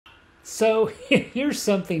So here's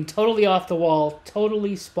something totally off the wall,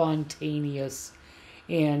 totally spontaneous,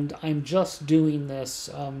 and I'm just doing this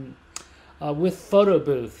with Photo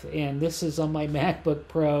Booth, and this is on my MacBook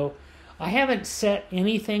Pro. I haven't set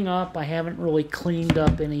anything up. I haven't really cleaned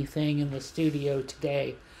up anything in the studio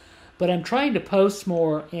today, but I'm trying to post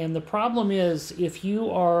more. And the problem is, if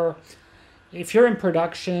you're in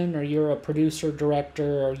production, or you're a producer,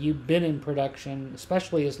 director, or you've been in production,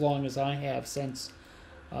 especially as long as I have, since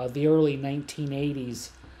the early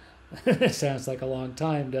 1980s. It sounds like a long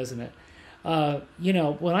time, doesn't it?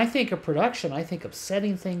 When I think of production, I think of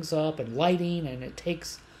setting things up and lighting, and it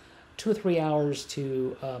takes 2 or 3 hours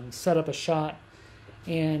to set up a shot.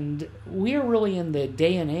 And we are really in the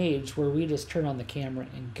day and age where we just turn on the camera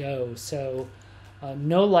and go. So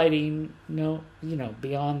no lighting, no,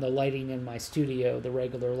 beyond the lighting in my studio, the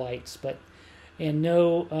regular lights, and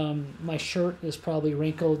no, my shirt is probably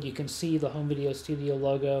wrinkled. You can see the home video studio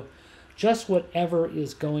logo. Just whatever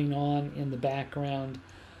is going on in the background.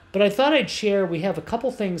 But I thought I'd share, we have a couple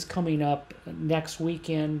things coming up next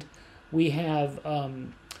weekend. We have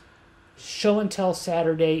Show and Tell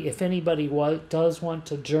Saturday. If anybody does want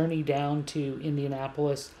to journey down to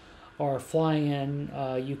Indianapolis or fly in,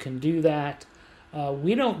 you can do that.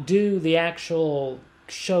 We don't do the actual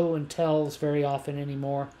show and tells very often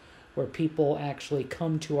anymore, where people actually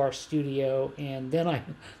come to our studio, and then I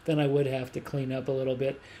would have to clean up a little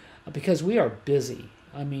bit because we are busy.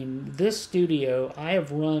 I mean, this studio, I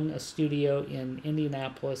have run a studio in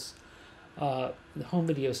Indianapolis, the home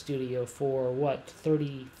video studio, for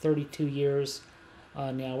 32 years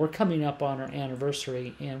now. We're coming up on our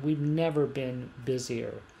anniversary, and we've never been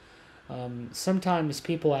busier. Sometimes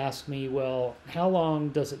people ask me, well, how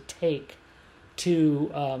long does it take to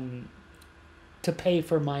pay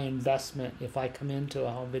for my investment if I come into a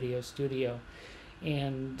home video studio?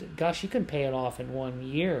 And gosh, you can pay it off in 1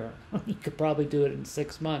 year. You could probably do it in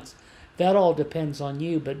 6 months. That all depends on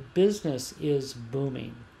you, but business is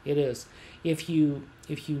booming. It is. If you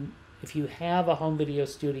have a home video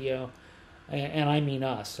studio, and I mean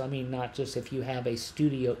us, I mean not just if you have a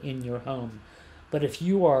studio in your home, but if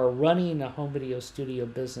you are running a home video studio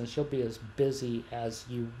business, you'll be as busy as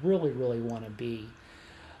you really, really want to be.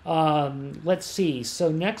 Let's see.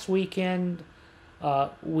 So next weekend,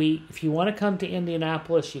 if you want to come to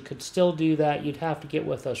Indianapolis, you could still do that. You'd have to get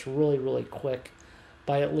with us really, really quick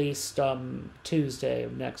by at least Tuesday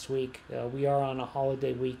of next week. We are on a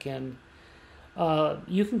holiday weekend.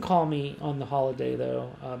 You can call me on the holiday,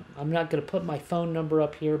 though. I'm not going to put my phone number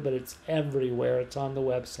up here, but it's everywhere. It's on the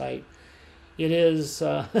website. It is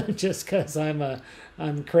just because I'm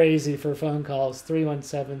crazy for phone calls.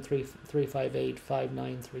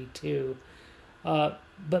 317-358-5932.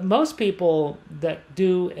 But most people that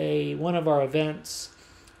do one of our events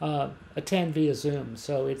attend via Zoom.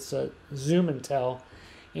 So it's a Zoom and Tell.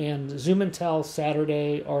 And Zoom and Tell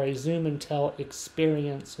Saturday, or a Zoom and Tell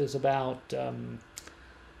experience, is about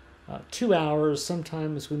 2 hours.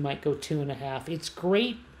 Sometimes we might go 2.5. It's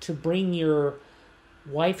great to bring your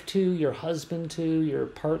wife to, your husband to, your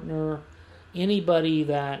partner, anybody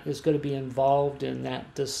that is going to be involved in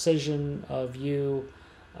that decision of you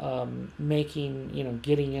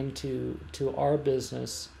getting into our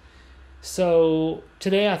business. So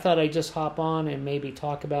today I thought I'd just hop on and maybe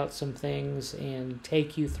talk about some things and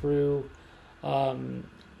take you through,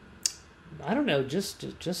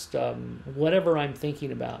 just whatever I'm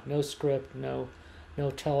thinking about. No script, no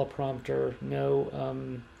teleprompter,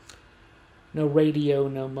 no radio,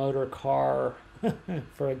 no motor car,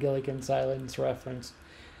 for a Gilligan's Islands reference.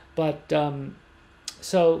 But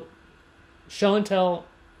so Show and Tell,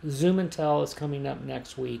 Zoom and Tell is coming up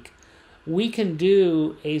next week. We can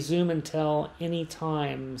do a Zoom and Tell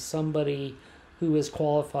anytime somebody who is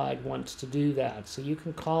qualified wants to do that. So you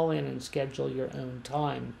can call in and schedule your own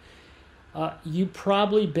time. You've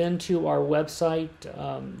probably been to our website,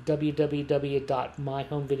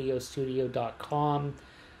 www.myhomevideostudio.com.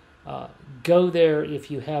 Go there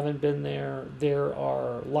if you haven't been there. There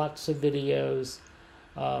are lots of videos,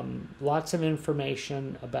 lots of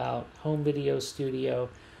information about home video studio.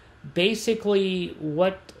 Basically,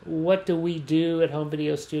 what do we do at Home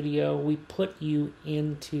Video Studio? We put you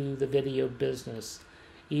into the video business,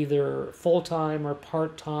 either full-time or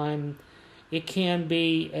part-time. It can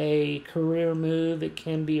be a career move. It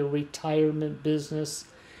can be a retirement business.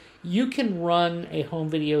 You can run a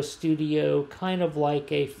home video studio kind of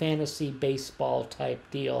like a fantasy baseball type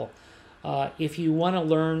deal. If you want to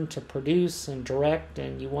learn to produce and direct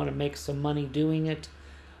and you want to make some money doing it,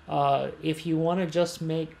 if you want to just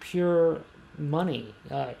make pure money,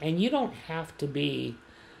 and you don't have to be,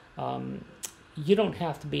 you don't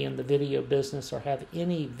have to be in the video business or have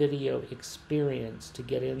any video experience to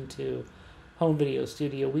get into home video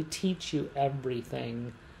studio. We teach you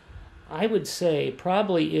everything. I would say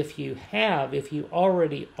probably if you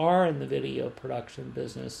already are in the video production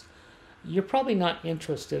business, you're probably not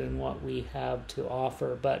interested in what we have to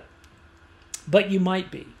offer, but you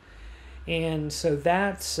might be. And so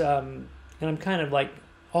that's, and I'm kind of like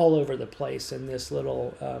all over the place in this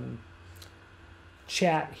little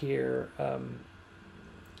chat here.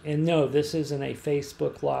 And no, this isn't a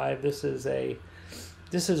Facebook Live. This is a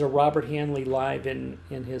Robert Hanley live in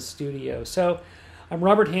his studio. So I'm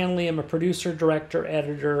Robert Hanley. I'm a producer, director,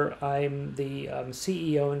 editor. I'm the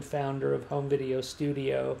CEO and founder of Home Video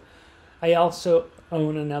Studio. I also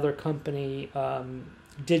own another company,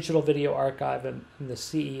 Digital Video Archive. I'm the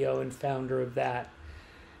CEO and founder of that.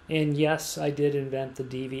 And yes, I did invent the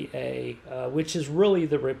DVA, which is really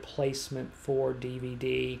the replacement for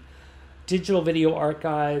DVD. Digital Video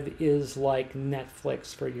Archive is like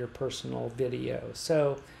Netflix for your personal video.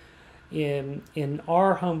 So in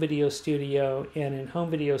our home video studio and in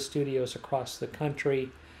home video studios across the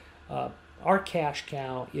country, our cash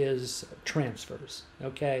cow is transfers,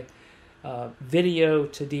 okay? Video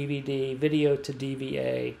to DVD, video to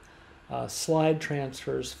DVA, slide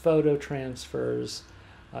transfers, photo transfers,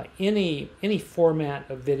 any format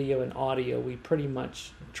of video and audio we pretty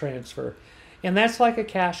much transfer. And that's like a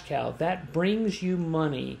cash cow. That brings you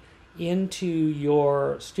money into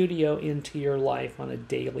your studio, into your life on a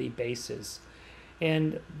daily basis.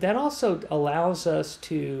 And that also allows us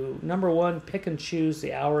to, number one, pick and choose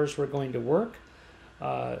the hours we're going to work.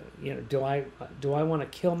 Do I want to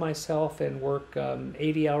kill myself and work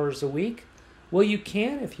 80 hours a week? Well, you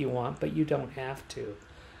can if you want, but you don't have to.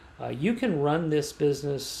 You can run this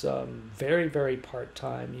business very, very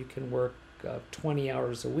part-time. You can work 20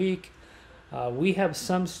 hours a week. We have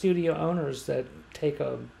some studio owners that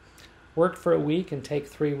work for a week and take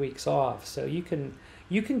 3 weeks off. So you can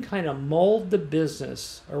kind of mold the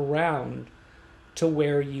business around to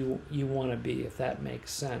where you want to be, if that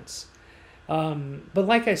makes sense. But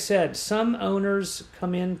like I said, some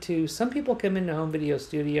people come into home video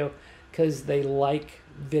studio because they like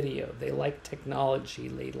video, they like technology,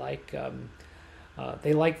 they like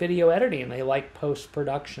video editing, they like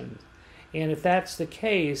post-production. And if that's the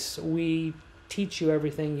case, we teach you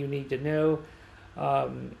everything you need to know.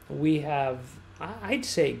 I'd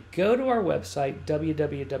say go to our website,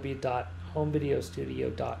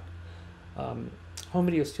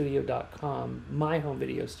 www.homevideostudio.com,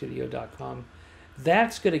 myhomevideostudio.com.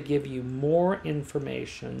 That's going to give you more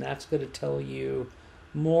information. That's going to tell you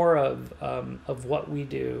more of what we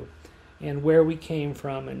do and where we came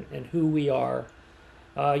from and who we are.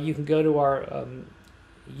 You can go to our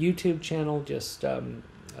YouTube channel, just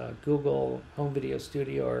Google Home Video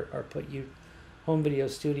Studio or put Home Video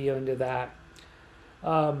Studio into that.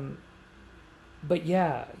 But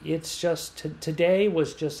yeah, it's just, today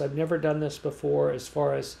was just, I've never done this before as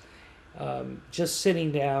far as just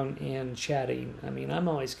sitting down and chatting. I mean, I'm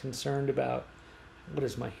always concerned about what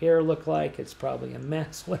does my hair look like? It's probably a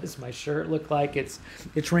mess. What does my shirt look like? It's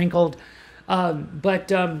wrinkled.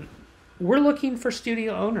 But we're looking for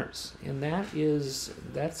studio owners, and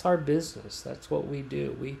that's our business. That's what we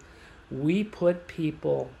do. We put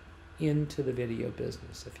people into the video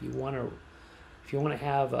business. If you want to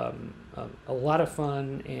have a lot of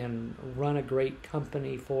fun and run a great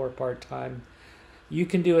company for part-time, you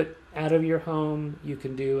can do it out of your home. You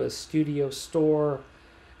can do a studio store.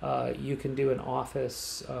 You can do an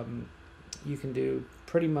office. You can do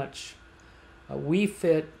pretty much. We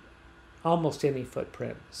fit almost any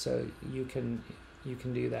footprint, so you can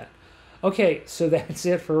do that. Okay, so that's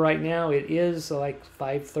it for right now. It is like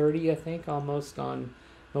 5:30, I think, almost on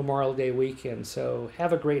Memorial Day weekend. So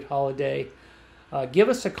have a great holiday. Give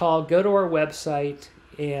us a call. Go to our website,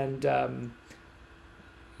 and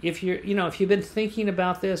if you've been thinking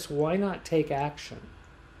about this, why not take action?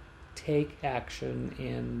 Take action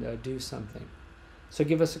and do something. So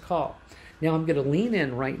give us a call. Now I'm going to lean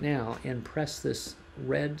in right now and press this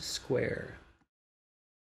red square.